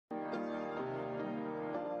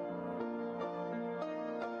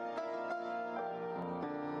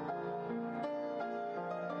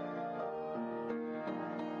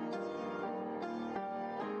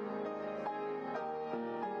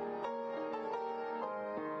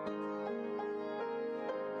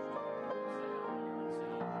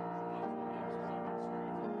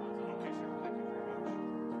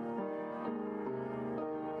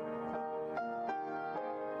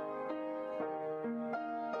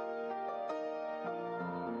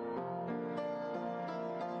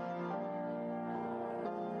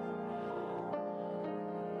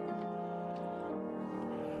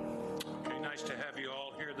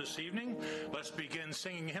this evening. Let's begin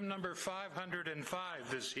singing hymn number 505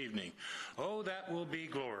 this evening. Oh, that will be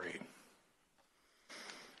glory.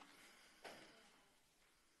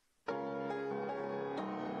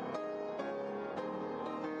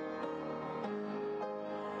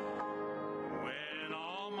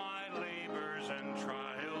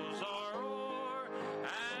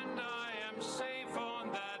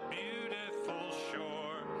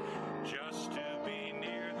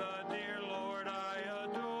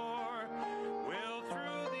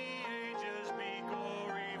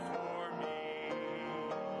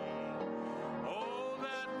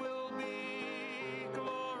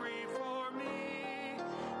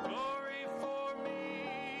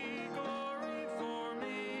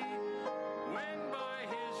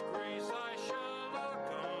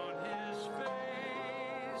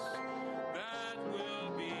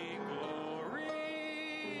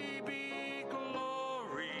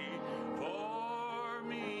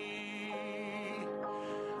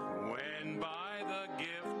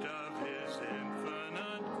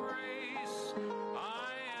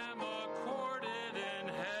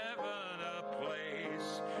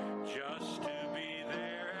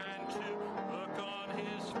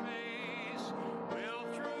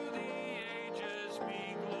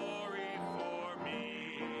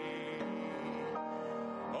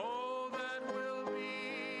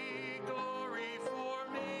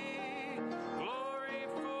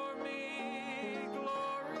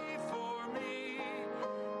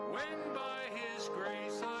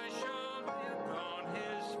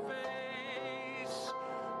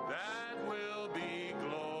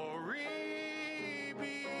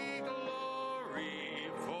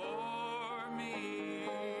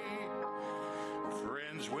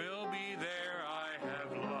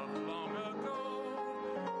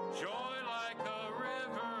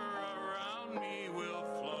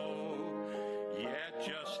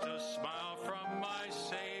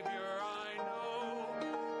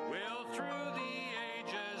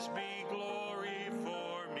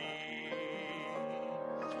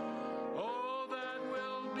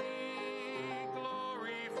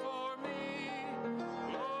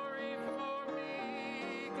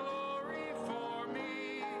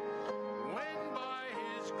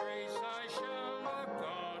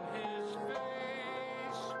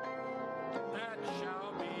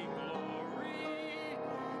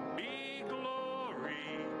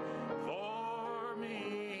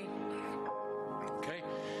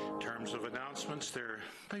 They're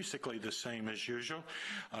basically the same as usual.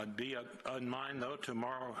 Be in mind, though,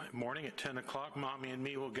 tomorrow morning at 10 o'clock, Mommy and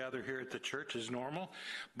me will gather here at the church as normal.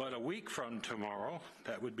 But a week from tomorrow,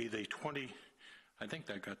 that would be the 20, I think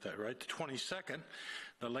I got that right, the 22nd,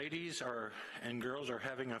 the ladies and girls are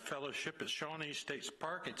having a fellowship at Shawnee State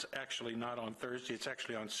Park. It's actually not on Thursday, it's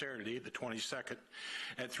actually on Saturday, the 22nd,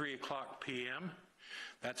 at 3 o'clock p.m.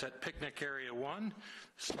 That's at Picnic Area 1.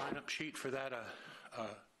 Sign-up sheet for that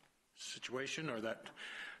situation or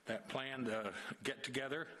that planned get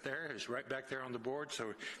together there is right back there on the board. So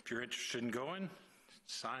if you're interested in going,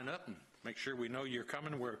 sign up and make sure we know you're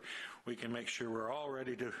coming, where we can make sure we're all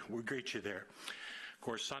ready to greet you there. Of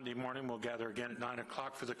course, Sunday morning we'll gather again at 9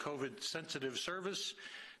 o'clock for the COVID sensitive service,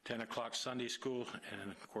 10 o'clock Sunday school, and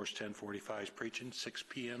of course 10:45 is preaching, 6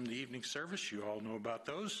 p.m. the evening service. You all know about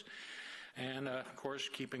those. And of course,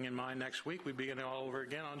 keeping in mind next week we begin all over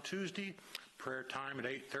again on Tuesday. Prayer time at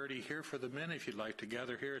 8:30 here for the men. If you'd like to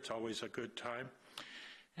gather here, it's always a good time.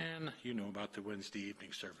 And you know about the Wednesday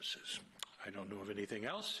evening services. I don't know of anything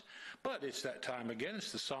else, but it's that time again.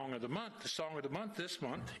 It's the Song of the Month. The Song of the Month this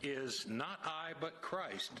month is Not I But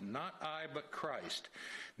Christ. Not I But Christ.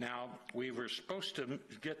 Now, we were supposed to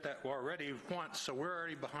get that already once, so we're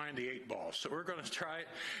already behind the 8 ball. So we're going to try it.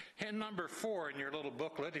 Hymn number 4 in your little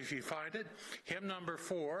booklet, if you find it. Hymn number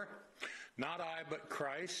 4, Not I But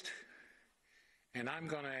Christ. And I'm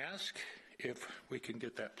going to ask if we can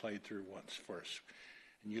get that played through once for us.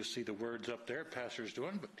 And you'll see the words up there, Pastor's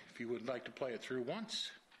doing, but if you would like to play it through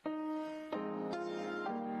once.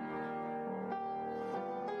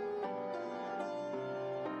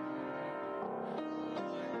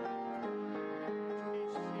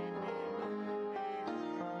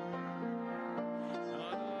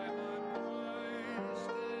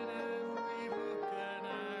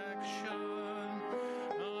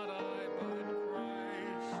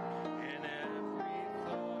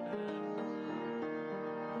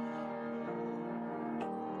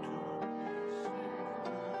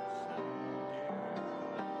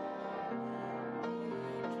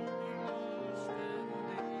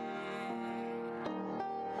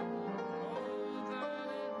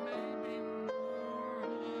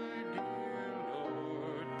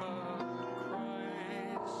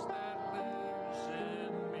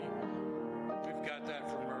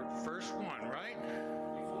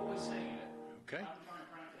 Okay? I'm trying to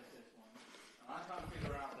practice this one. I'm trying to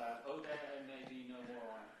figure out that, oh, there may be no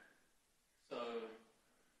more I. So,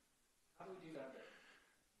 how do we do that?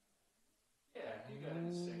 Yeah, you go ahead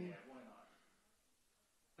and sing it. Why not?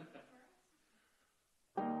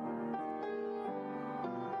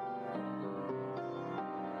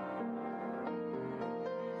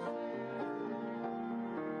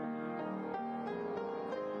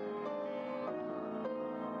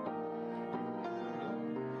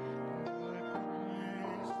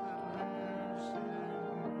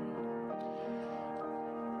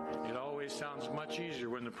 Sounds much easier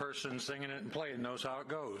when the person singing it and playing knows how it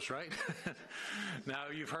goes, right? Now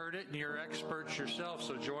you've heard it and you're experts yourself,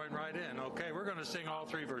 so join right in. Okay, we're going to sing all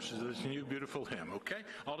three verses of this new beautiful hymn, okay?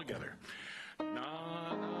 All together. Not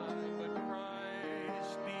I, but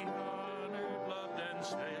Christ be honored, loved, and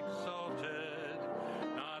exalted.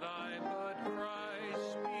 Not I, but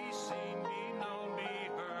Christ be seen, be known, be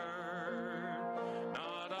heard.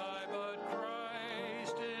 Not I, but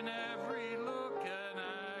Christ in every look and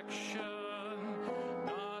action.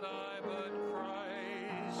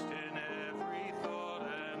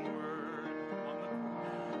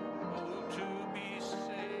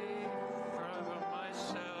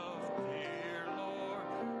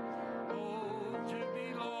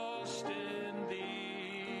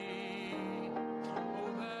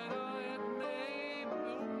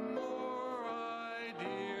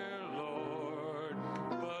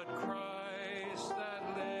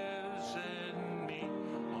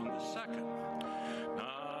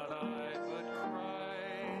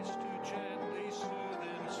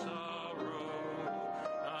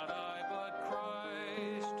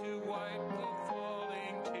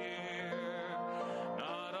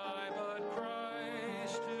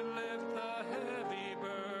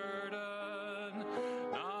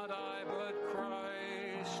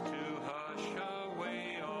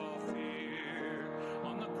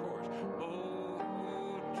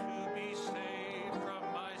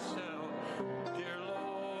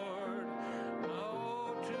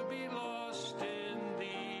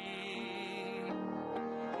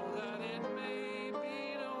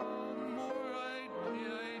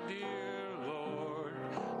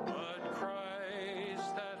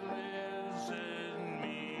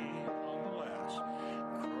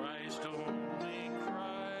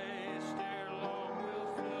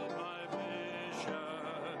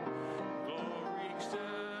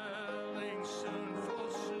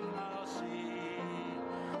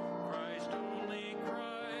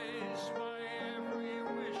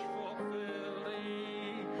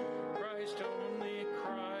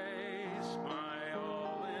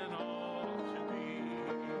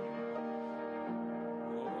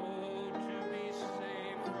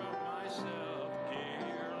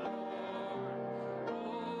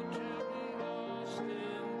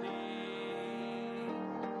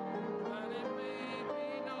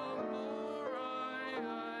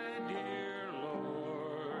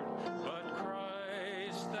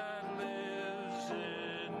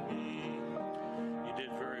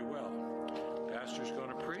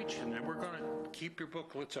 And then we're going to keep your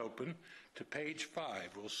booklets open to page 5.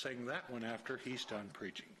 We'll sing that one after he's done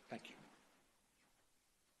preaching. Thank you.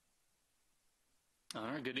 All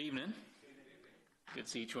right, good evening. Good to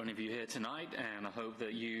see each one of you here tonight, and I hope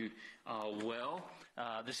that you are well.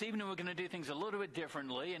 This evening we're going to do things a little bit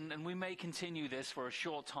differently, and we may continue this for a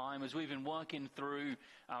short time. As we've been working through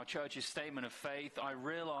our church's statement of faith, I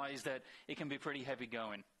realize that it can be pretty heavy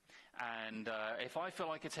going. And if I feel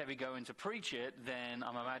like it's heavy going to preach it, then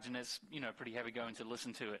I'm imagining it's, pretty heavy going to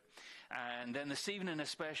listen to it. And then this evening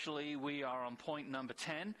especially, we are on point number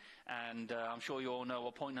 10. And I'm sure you all know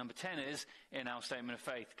what point number 10 is in our statement of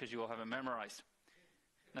faith, because you all have it memorized.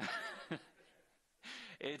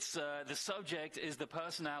 It's the subject is the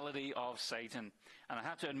personality of Satan. And I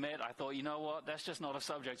have to admit, I thought, you know what, that's just not a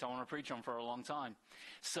subject I want to preach on for a long time.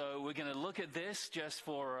 So we're going to look at this just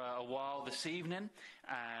for a while this evening.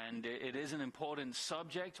 And it is an important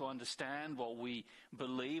subject to understand what we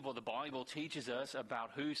believe, what the Bible teaches us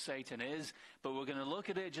about who Satan is. But we're going to look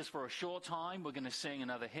at it just for a short time. We're going to sing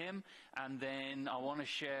another hymn. And then I want to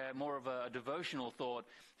share more of a devotional thought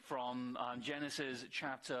from Genesis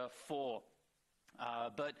chapter 4.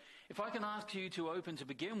 But if I can ask you to open to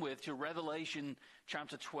begin with to Revelation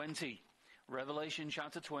chapter 20. Revelation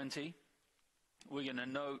chapter 20. We're going to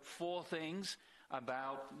note 4 things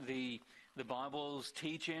about the Bible's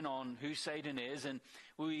teaching on who Satan is. And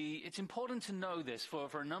it's important to know this for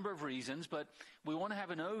a number of reasons, but we want to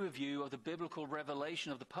have an overview of the biblical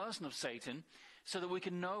revelation of the person of Satan so that we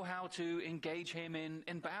can know how to engage him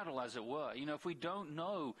in battle, as it were. If we don't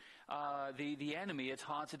know the enemy, it's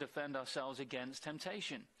hard to defend ourselves against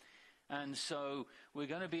temptation. And so we're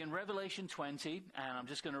going to be in Revelation 20, and I'm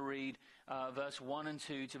just going to read verse 1 and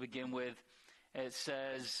 2 to begin with. It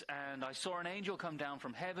says, "And I saw an angel come down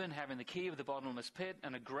from heaven, having the key of the bottomless pit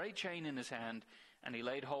and a great chain in his hand. And he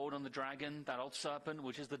laid hold on the dragon, that old serpent,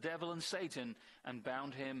 which is the devil and Satan, and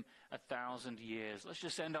bound him 1,000 years." Let's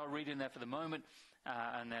just end our reading there for the moment,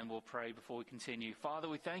 and then we'll pray before we continue. Father,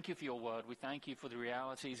 we thank you for your word. We thank you for the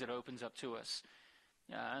realities it opens up to us.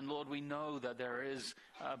 And Lord, we know that there is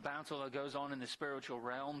a battle that goes on in the spiritual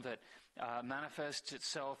realm that manifests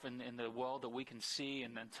itself in the world that we can see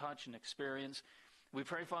and touch and experience. We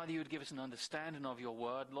pray, Father, you would give us an understanding of your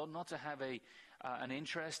word, Lord, not to have an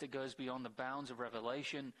interest that goes beyond the bounds of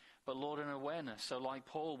revelation, but, Lord, an awareness. So like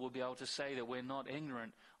Paul, we'll be able to say that we're not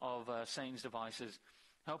ignorant of Satan's devices.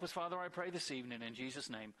 Help us, Father, I pray this evening. In Jesus'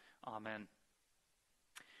 name, amen.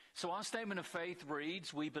 So our statement of faith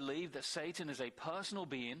reads, we believe that Satan is a personal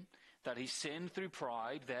being, that he sinned through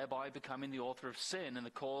pride, thereby becoming the author of sin and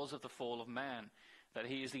the cause of the fall of man, that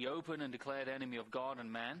he is the open and declared enemy of God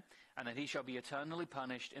and man, and that he shall be eternally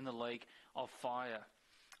punished in the lake of fire.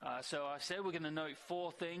 So I said we're going to note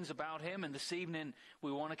 4 things about him, and this evening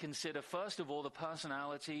we want to consider, first of all, the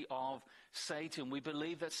personality of Satan. We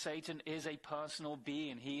believe that Satan is a personal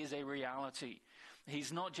being. He is a reality.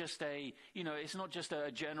 He's not just it's not just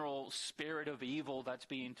a general spirit of evil that's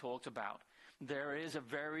being talked about. There is a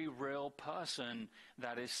very real person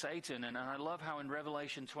that is Satan. And I love how in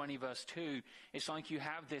Revelation 20 verse 2, it's like you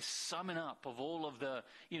have this summing up of all of the,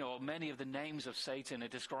 many of the names of Satan.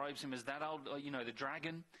 It describes him as that old, the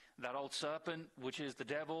dragon, that old serpent, which is the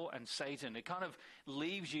devil, and Satan. It kind of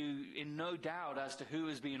leaves you in no doubt as to who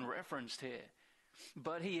is being referenced here.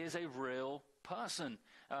 But he is a real person,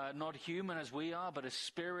 not human as we are, but a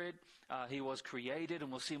spirit. He was created,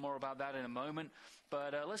 and we'll see more about that in a moment.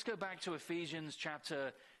 But let's go back to Ephesians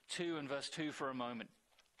chapter 2 and verse 2 for a moment.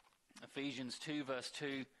 Ephesians 2 verse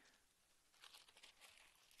 2.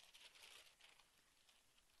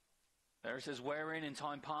 There it says, "Wherein in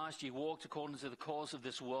time past ye walked according to the course of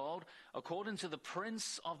this world, according to the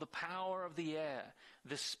prince of the power of the air,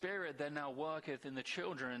 the spirit that now worketh in the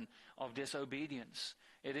children of disobedience."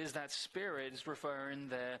 It is that spirit is referring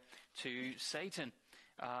there to Satan.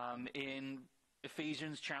 In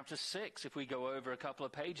Ephesians chapter 6, if we go over a couple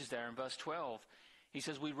of pages there in verse 12, he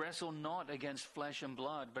says, "We wrestle not against flesh and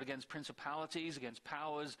blood, but against principalities, against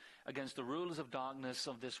powers, against the rulers of darkness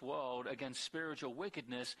of this world, against spiritual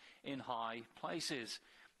wickedness in high places."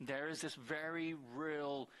 There is this very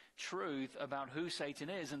real truth about who Satan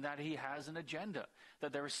is, and that he has an agenda,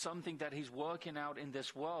 that there is something that he's working out in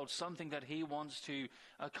this world, something that he wants to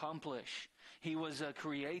accomplish. He was a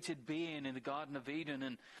created being in the Garden of Eden,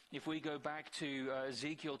 and if we go back to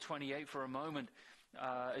Ezekiel 28 for a moment,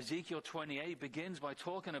 Ezekiel 28 begins by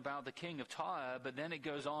talking about the king of Tyre, but then it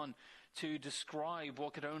goes on to describe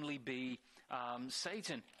what could only be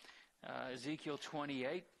Satan. Ezekiel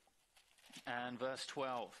 28 and verse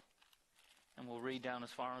 12. And we'll read down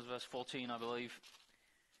as far as verse 14, I believe.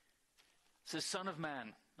 It says, "Son of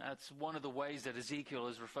man." That's one of the ways that Ezekiel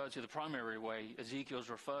is referred to, the primary way Ezekiel is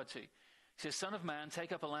referred to. It says, "Son of man,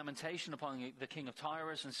 take up a lamentation upon the king of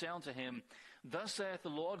Tyrus, and say unto him, Thus saith the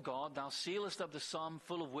Lord God, Thou sealest up the sum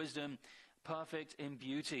full of wisdom, perfect in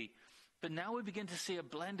beauty." But now we begin to see a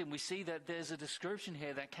blending. We see that there's a description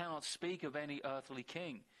here that cannot speak of any earthly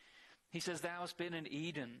king. He says, "Thou hast been in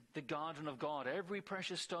Eden, the garden of God. Every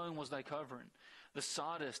precious stone was thy covering. The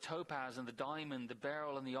sardius, topaz, and the diamond, the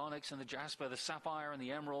beryl, and the onyx, and the jasper, the sapphire, and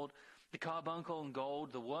the emerald, the carbuncle, and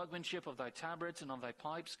gold, the workmanship of thy tabrets and of thy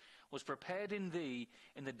pipes was prepared in thee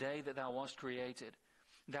in the day that thou wast created.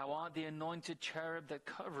 Thou art the anointed cherub that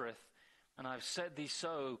covereth, and I have set thee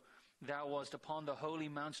so. Thou wast upon the holy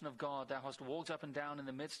mountain of God. Thou hast walked up and down in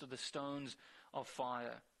the midst of the stones of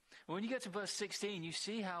fire." When you get to verse 16, you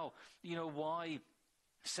see how, why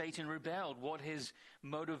Satan rebelled, what his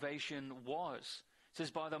motivation was. It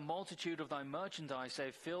says, "By the multitude of thy merchandise I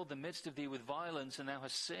have filled the midst of thee with violence, and thou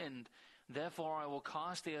hast sinned. Therefore I will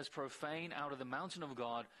cast thee as profane out of the mountain of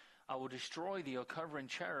God. I will destroy thee, O covering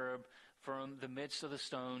cherub, from the midst of the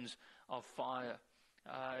stones of fire."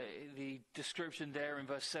 The description there in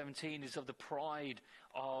verse 17 is of the pride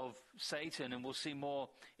of Satan, and we'll see more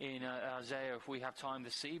in Isaiah if we have time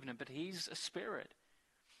this evening. But he's a spirit,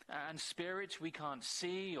 and spirits we can't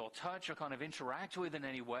see or touch or kind of interact with in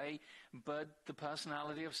any way, but the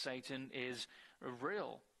personality of Satan is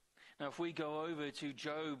real. Now if we go over to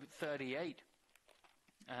Job 38,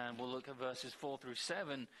 and we'll look at verses 4 through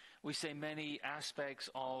 7, we see many aspects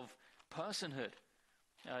of personhood.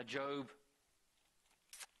 Job,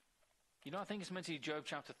 I think it's meant to be Job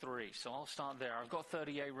chapter 3, so I'll start there. I've got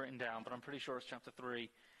 38 written down, but I'm pretty sure it's chapter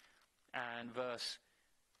 3. and verse...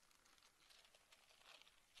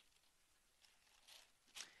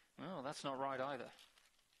 Well, that's not right either.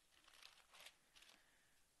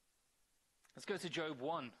 Let's go to Job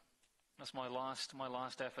 1. That's my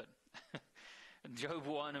last effort. Job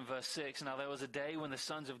 1 and verse 6. Now there was a day when the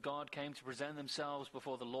sons of God came to present themselves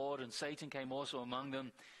before the Lord, and Satan came also among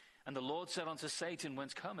them. And the Lord said unto Satan,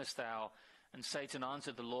 Whence comest thou? And Satan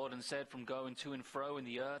answered the Lord and said, From going to and fro in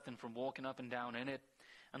the earth, and from walking up and down in it.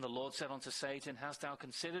 And the Lord said unto Satan, Hast thou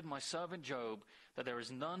considered my servant Job, that there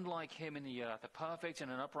is none like him in the earth, a perfect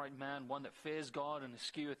and an upright man, one that fears God and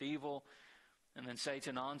escheweth evil? And then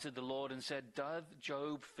Satan answered the Lord and said, Doth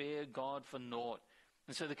Job fear God for naught?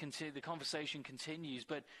 And so the conversation continues.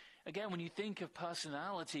 But again, when you think of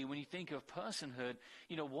personality, when you think of personhood,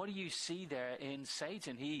 what do you see there in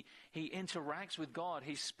Satan? He interacts with God.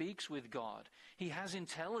 He speaks with God. He has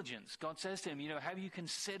intelligence. God says to him, have you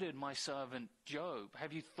considered my servant Job?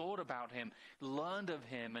 Have you thought about him, learned of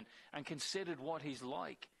him, and considered what he's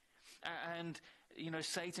like? And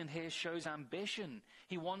Satan here shows ambition.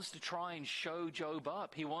 He wants to try and show Job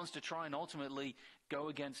up. He wants to try and ultimately go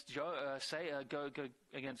against go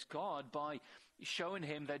against God by showing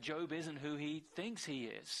him that Job isn't who he thinks he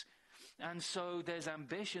is. And so there's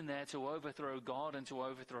ambition there to overthrow God and to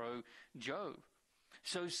overthrow Job.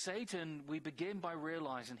 So Satan, we begin by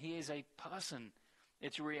realizing he is a person.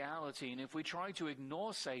 It's reality. And if we try to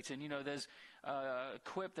ignore Satan, there's a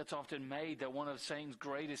quip that's often made that one of Satan's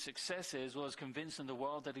greatest successes was convincing the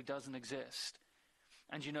world that he doesn't exist.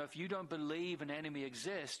 And if you don't believe an enemy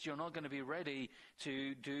exists, you're not going to be ready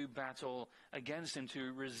to do battle against him,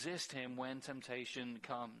 to resist him when temptation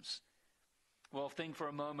comes. Well, think for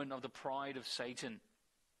a moment of the pride of Satan.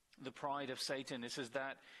 The pride of Satan. It says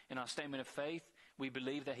that in our statement of faith, we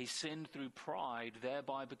believe that he sinned through pride,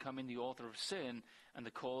 thereby becoming the author of sin and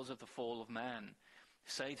the cause of the fall of man.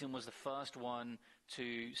 Satan was the first one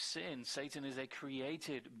to sin. Satan is a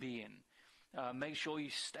created being. Make sure you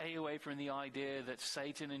stay away from the idea that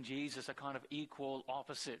Satan and Jesus are kind of equal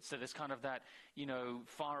opposites, that it's kind of that,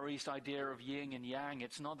 Far East idea of yin and yang.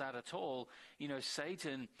 It's not that at all.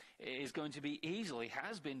 Satan is going to be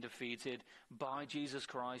has been defeated by Jesus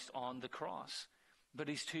Christ on the cross. But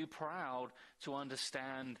he's too proud to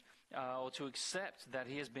understand or to accept that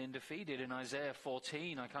he has been defeated. In Isaiah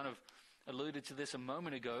 14, I kind of alluded to this a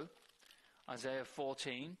moment ago. Isaiah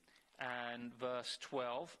 14 and verse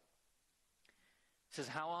 12. It says,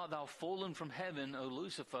 How art thou fallen from heaven, O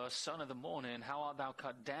Lucifer, son of the morning? How art thou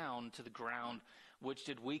cut down to the ground, which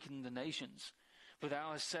did weaken the nations? For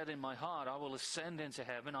thou hast said in my heart, I will ascend into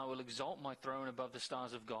heaven, I will exalt my throne above the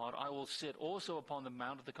stars of God. I will sit also upon the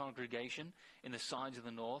mount of the congregation in the sides of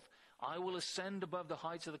the north. I will ascend above the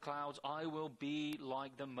heights of the clouds. I will be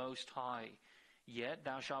like the Most High. Yet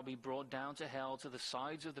thou shalt be brought down to hell, to the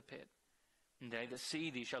sides of the pit. And they that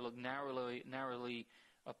see thee shall look narrowly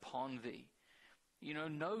upon thee.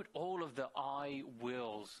 Note all of the I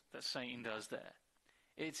wills that Satan does there.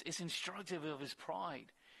 It's instructive of his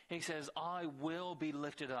pride. He says, I will be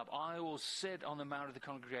lifted up. I will sit on the mount of the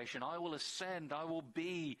congregation. I will ascend. I will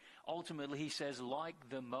be, ultimately, he says, like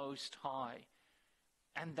the Most High.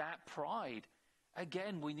 And that pride,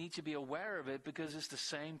 again, we need to be aware of it because it's the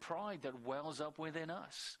same pride that wells up within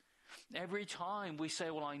us. Every time we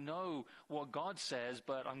say, well, I know what God says,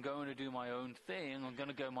 but I'm going to do my own thing, I'm going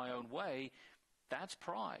to go my own way, that's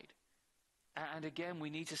pride. And again, we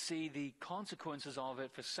need to see the consequences of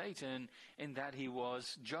it for Satan in that he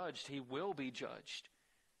was judged. He will be judged.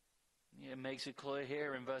 It makes it clear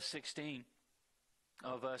here in verse 16,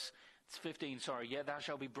 verse 15, Yet thou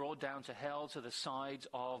shalt be brought down to hell, to the sides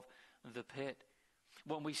of the pit.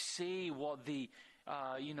 When we see what the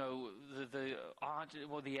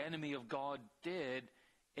enemy of God did,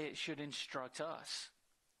 it should instruct us.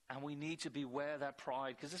 And we need to beware that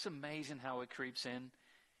pride, because it's amazing how it creeps in.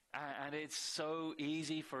 And it's so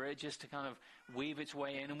easy for it just to kind of weave its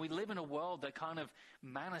way in. And we live in a world that kind of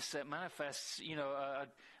manifests,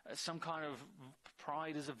 some kind of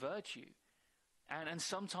pride as a virtue. And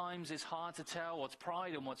sometimes it's hard to tell what's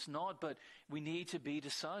pride and what's not, but we need to be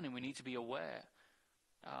discerning. We need to be aware.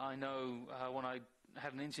 I know when I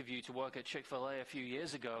had an interview to work at Chick-fil-A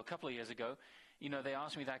a couple of years ago, they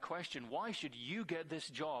asked me that question, why should you get this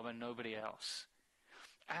job and nobody else?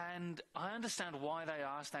 And I understand why they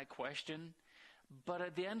asked that question, but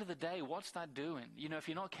at the end of the day, what's that doing? If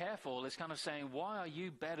you're not careful, it's kind of saying, why are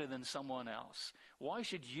you better than someone else? Why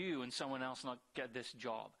should you and someone else not get this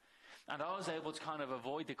job? And I was able to kind of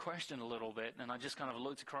avoid the question a little bit, and I just kind of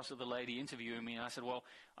looked across at the lady interviewing me, and I said, well,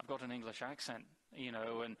 I've got an English accent,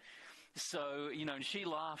 and so, and she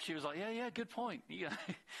laughed. She was like, yeah, good point.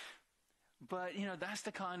 But, that's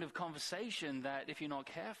the kind of conversation that, if you're not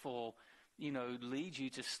careful, leads you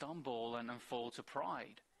to stumble and fall to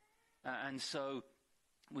pride. And so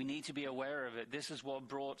we need to be aware of it. This is what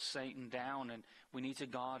brought Satan down, and we need to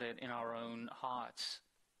guard it in our own hearts.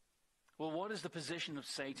 Well, what is the position of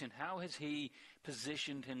Satan? How has he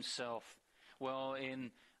positioned himself? Well,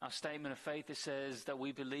 in our statement of faith, it says that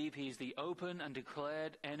we believe he is the open and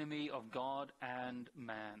declared enemy of God and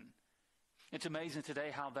man. It's amazing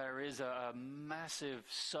today how there is a massive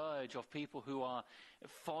surge of people who are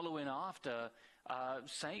following after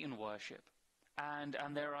Satan worship. And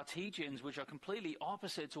there are teachings which are completely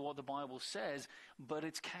opposite to what the Bible says, but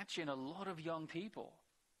it's catching a lot of young people.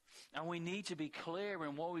 And we need to be clear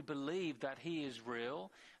in what we believe, that he is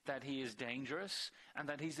real, that he is dangerous, and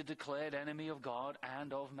that he's a declared enemy of God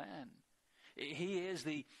and of man. He is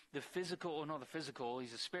the physical, or not the physical,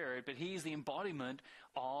 he's a spirit, but he's the embodiment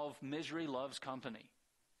of misery loves company.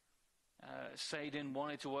 Satan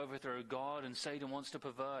wanted to overthrow God, and Satan wants to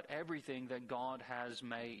pervert everything that God has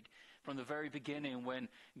made. From the very beginning, when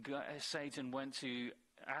Satan went to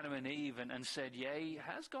Adam and Eve and said, "Yea,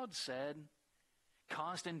 has God said?"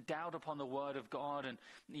 Casting doubt upon the word of God, and,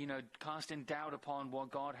 casting doubt upon what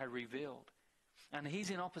God had revealed. And he's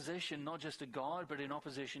in opposition, not just to God, but in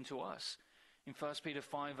opposition to us. In 1 Peter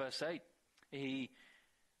 5, verse 8,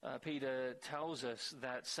 Peter tells us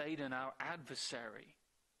that Satan, our adversary,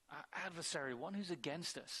 one who's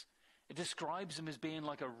against us, it describes him as being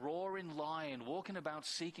like a roaring lion, walking about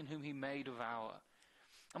seeking whom he may devour.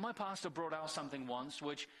 And my pastor brought out something once,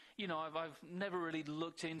 which, I've never really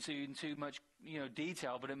looked into in too much,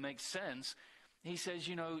 detail, but it makes sense. He says,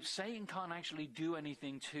 Satan can't actually do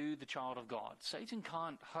anything to the child of God. Satan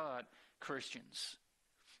can't hurt Christians.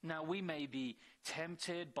 Now, we may be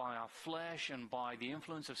tempted by our flesh and by the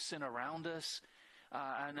influence of sin around us,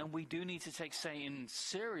 and we do need to take Satan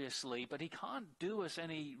seriously, but he can't do us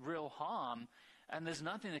any real harm, and there's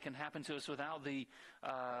nothing that can happen to us without the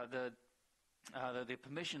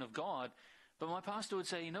permission of God. But my pastor would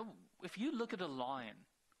say, if you look at a lion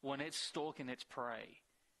when it's stalking its prey,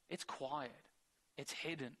 it's quiet, it's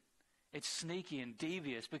hidden, it's sneaky and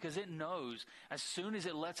devious, because it knows as soon as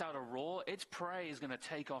it lets out a roar, its prey is going to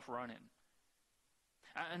take off running.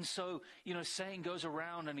 And so, Satan goes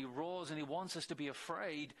around and he roars and he wants us to be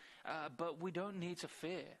afraid, but we don't need to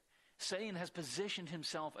fear. Satan has positioned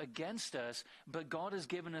himself against us, but God has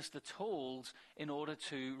given us the tools in order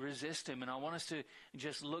to resist him. And I want us to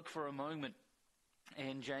just look for a moment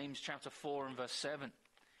in James chapter 4 and verse 7.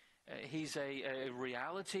 He's a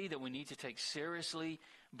reality that we need to take seriously,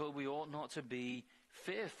 but we ought not to be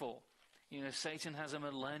fearful. Satan has a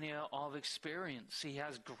millennia of experience. He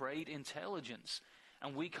has great intelligence,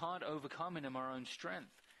 and we can't overcome him in our own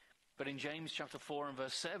strength. But in James chapter 4 and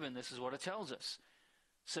verse 7, this is what it tells us.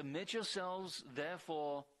 Submit yourselves,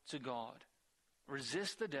 therefore, to God.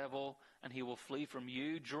 Resist the devil, and he will flee from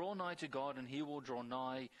you. Draw nigh to God, and he will draw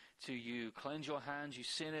nigh to you. Cleanse your hands, you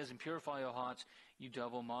sinners, and purify your hearts, you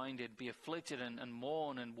double-minded. Be afflicted and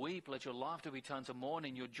mourn and weep. Let your laughter be turned to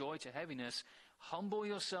mourning, your joy to heaviness. Humble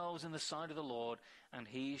yourselves in the sight of the Lord, and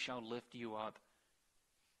he shall lift you up.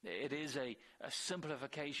 It is a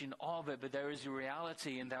simplification of it, but there is a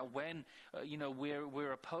reality in that when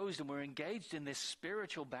we're opposed and we're engaged in this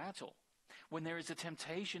spiritual battle, when there is a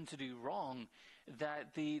temptation to do wrong,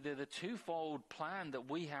 that the twofold plan that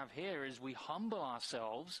we have here is we humble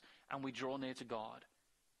ourselves and we draw near to God.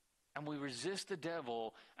 And we resist the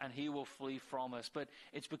devil and he will flee from us. But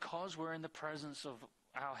it's because we're in the presence of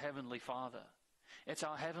our Heavenly Father. It's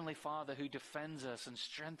our Heavenly Father who defends us and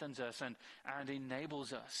strengthens us and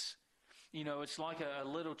enables us. It's like a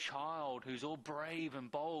little child who's all brave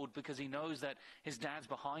and bold because he knows that his dad's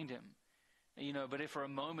behind him. But if for a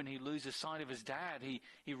moment he loses sight of his dad,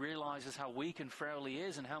 he realizes how weak and frail he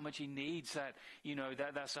is and how much he needs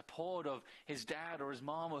that support of his dad or his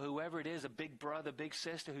mom or whoever it is, a big brother, big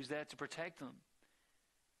sister who's there to protect them.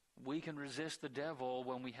 We can resist the devil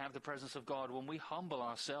when we have the presence of God, when we humble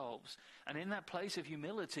ourselves. And in that place of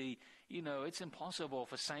humility, it's impossible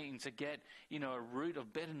for Satan to get, a root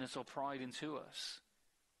of bitterness or pride into us.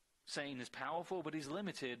 Satan is powerful, but he's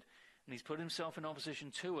limited, and he's put himself in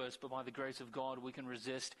opposition to us, but by the grace of God, we can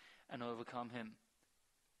resist and overcome him.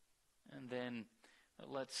 And then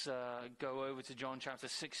let's go over to John chapter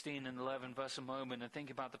 16 and 11 verse a moment and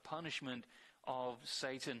think about the punishment of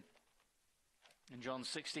Satan. In John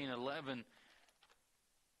 16:11,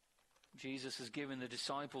 Jesus has given the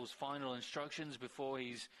disciples final instructions before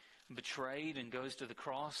he's betrayed and goes to the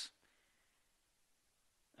cross.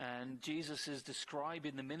 And Jesus is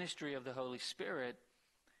describing the ministry of the Holy Spirit.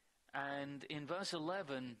 And in verse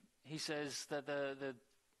 11, he says that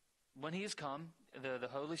when he has come, the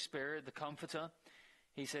Holy Spirit, the Comforter,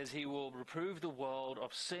 he says he will reprove the world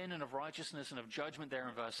of sin and of righteousness and of judgment there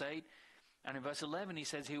in verse 8. And in verse 11, he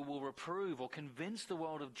says he will reprove or convince the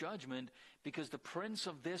world of judgment because the prince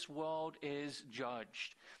of this world is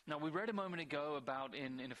judged. Now, we read a moment ago about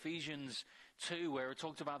in Ephesians 2, where it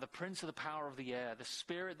talked about the prince of the power of the air, the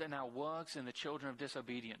spirit that now works in the children of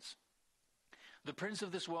disobedience. The prince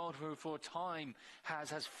of this world, who for a time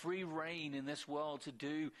has free reign in this world to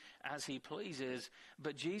do as he pleases.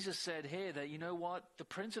 But Jesus said here that, you know what? The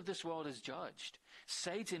prince of this world is judged.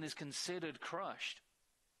 Satan is considered crushed.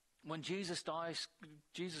 When Jesus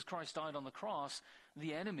Christ died on the cross,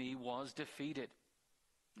 the enemy was defeated.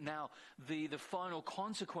 Now, the final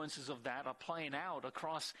consequences of that are playing out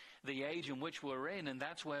across the age in which we're in, and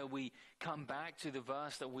that's where we come back to the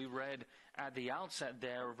verse that we read at the outset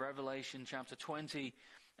there of Revelation chapter 20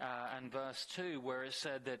 and verse 2, where it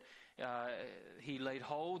said that he laid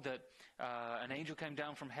hold, that an angel came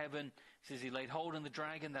down from heaven. It says he laid hold on the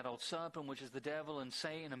dragon, that old serpent, which is the devil and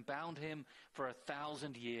Satan, and bound him for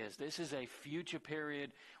 1,000 years. This is a future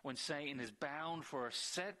period when Satan is bound for a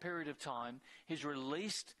set period of time. He's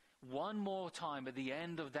released one more time at the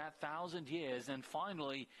end of that 1,000 years, and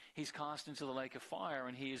finally he's cast into the lake of fire,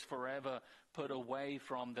 and he is forever put away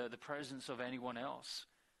from the presence of anyone else.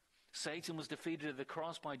 Satan was defeated at the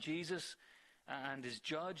cross by Jesus and is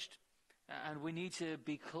judged. And we need to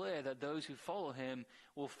be clear that those who follow him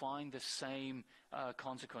will find the same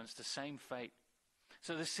consequence, the same fate.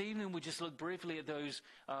 So this evening we just look briefly at those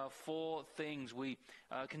four things. We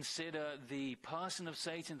consider the person of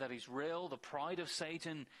Satan, that he's real, the pride of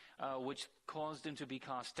Satan, which caused him to be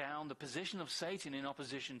cast down, the position of Satan in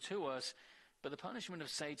opposition to us, but the punishment of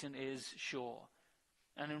Satan is sure.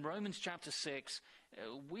 And in Romans chapter 6,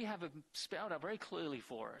 we have it spelled out very clearly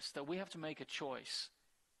for us that we have to make a choice.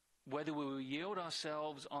 Whether we will yield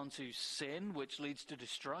ourselves onto sin, which leads to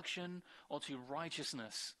destruction, or to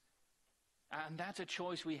righteousness. And that's a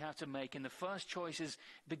choice we have to make. And the first choice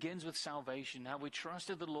begins with salvation. Have we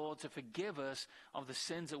trusted the Lord to forgive us of the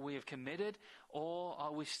sins that we have committed, or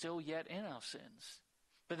are we still yet in our sins?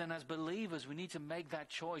 But then as believers, we need to make that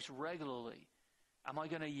choice regularly. Am I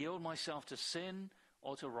going to yield myself to sin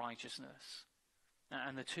or to righteousness?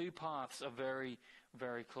 And the two paths are very,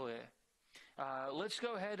 very clear. Let's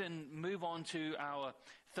go ahead and move on to our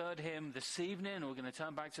third hymn this evening. We're going to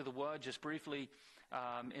turn back to the Word just briefly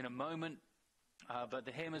in a moment. But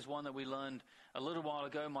the hymn is one that we learned a little while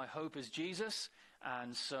ago, My Hope is Jesus.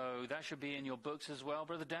 And so that should be in your books as well.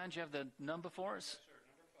 Brother Dan, do you have the number for us? Yes,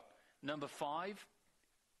 sir. Number 5. Number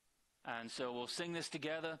 5. And so we'll sing this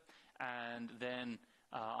together, and then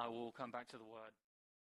I will come back to the Word.